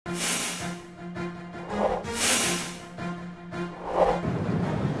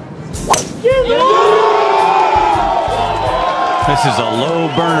This is a low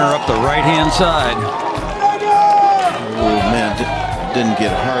burner up the right-hand side. Oh, man, didn't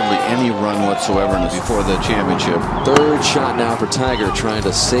get hardly any run whatsoever before the championship. Third shot now for Tiger, trying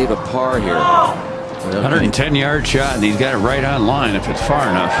to save a par here. 110-yard shot, and he's got it right on line if it's far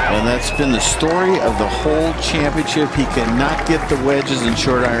enough. And that's been the story of the whole championship. He cannot get the wedges and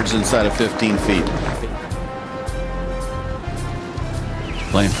short irons inside of 15 feet.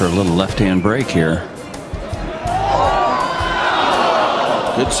 Playing for a little left-hand break here.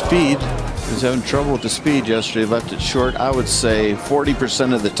 Good speed. He was having trouble with the speed yesterday. Left it short, I would say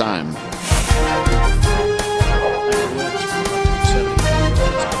 40% of the time.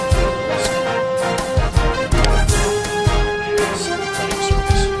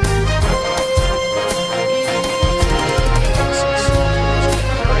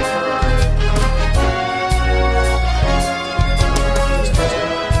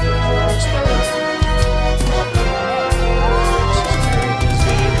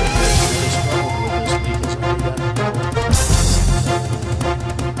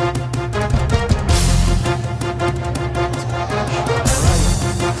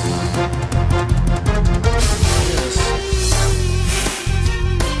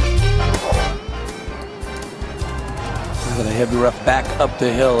 With a heavy rough back up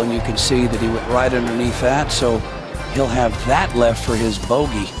the hill, and you can see that he went right underneath that, so he'll have that left for his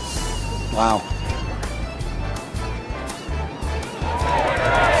bogey. Wow.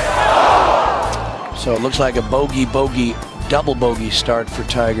 So it looks like a bogey, double bogey start for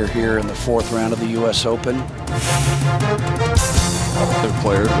Tiger here in the 4th round of the U.S. Open. Other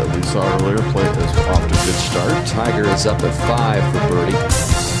players that we saw earlier play this off to a good start. Tiger is up at 5 for birdie.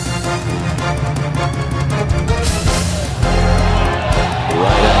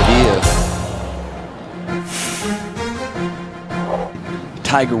 Right idea.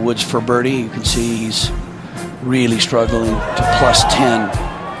 Tiger Woods for birdie. You can see he's really struggling to +10.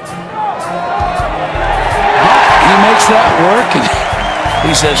 He makes that work, and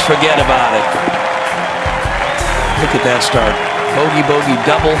he says, forget about it. Look at that start. Bogey,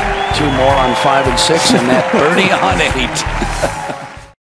 double, 2 more on 5 and 6, and that birdie on 8.